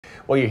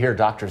Well, you hear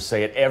doctors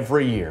say it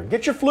every year.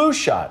 Get your flu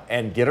shot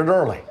and get it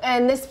early.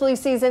 And this flu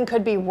season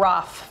could be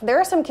rough. There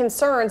are some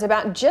concerns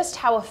about just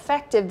how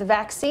effective the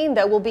vaccine,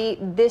 though, will be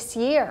this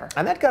year.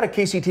 And that got a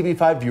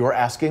KCTV5 viewer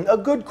asking a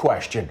good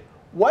question.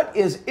 What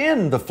is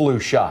in the flu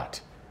shot?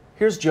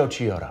 Here's Joe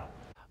Chiodo.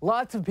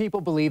 Lots of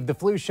people believe the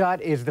flu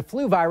shot is the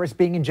flu virus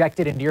being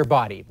injected into your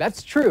body.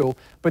 That's true,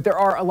 but there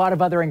are a lot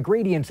of other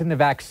ingredients in the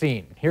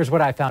vaccine. Here's what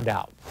I found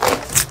out.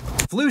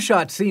 Flu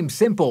shots seem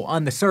simple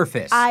on the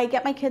surface. I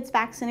get my kids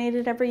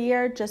vaccinated every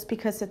year just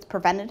because it's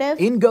preventative.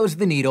 In goes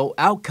the needle,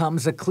 out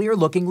comes a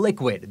clear-looking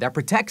liquid that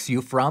protects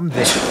you from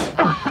this.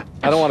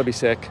 I don't want to be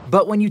sick.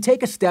 But when you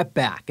take a step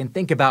back and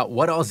think about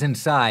what all's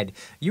inside,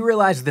 you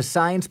realize the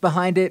science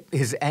behind it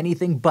is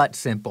anything but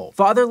simple.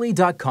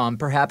 Fatherly.com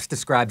perhaps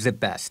describes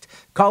it best,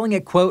 calling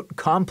it, quote,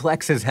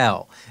 complex as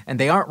hell. And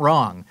they aren't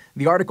wrong.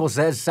 The article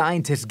says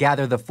scientists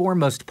gather the four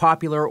most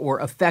popular or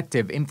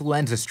effective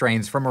influenza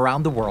strains from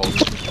around the world,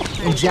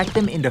 inject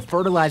them into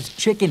fertilized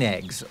chicken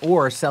eggs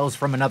or cells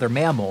from another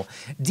mammal,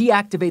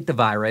 deactivate the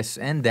virus,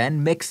 and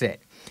then mix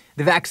it.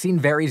 The vaccine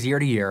varies year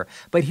to year,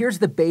 but here's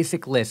the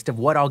basic list of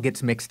what all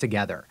gets mixed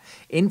together.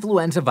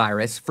 Influenza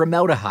virus,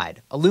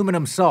 formaldehyde,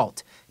 aluminum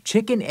salt,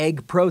 chicken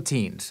egg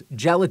proteins,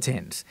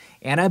 gelatins,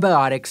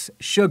 antibiotics,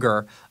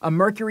 sugar, a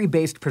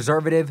mercury-based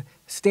preservative,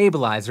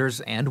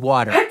 stabilizers, and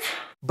water.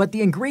 But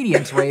the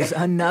ingredients raise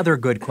another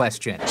good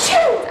question.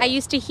 I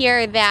used to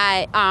hear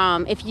that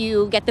if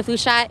you get the flu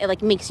shot,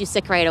 it makes you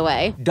sick right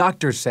away.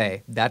 Doctors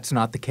say that's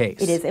not the case.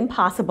 It is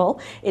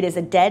impossible. It is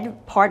a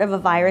dead part of a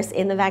virus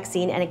in the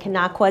vaccine, and it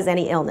cannot cause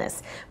any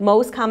illness.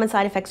 Most common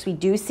side effects we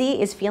do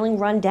see is feeling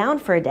run down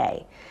for a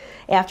day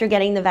after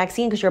getting the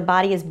vaccine because your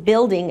body is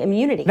building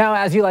immunity. Now,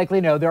 as you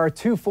likely know, there are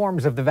two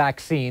forms of the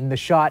vaccine, the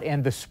shot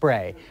and the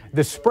spray.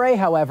 The spray,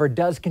 however,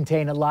 does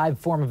contain a live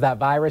form of that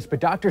virus, but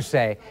doctors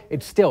say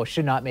it still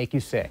should not make you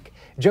sick.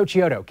 Joe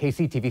Chiodo,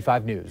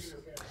 KCTV5 News.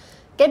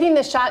 Getting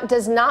the shot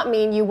does not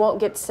mean you won't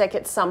get sick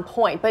at some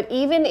point, but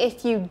even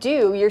if you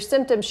do, your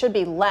symptoms should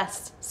be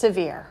less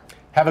severe.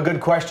 Have a good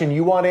question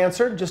you want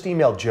answered? Just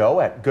email Joe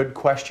at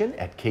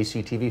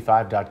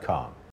goodquestion@kctv5.com.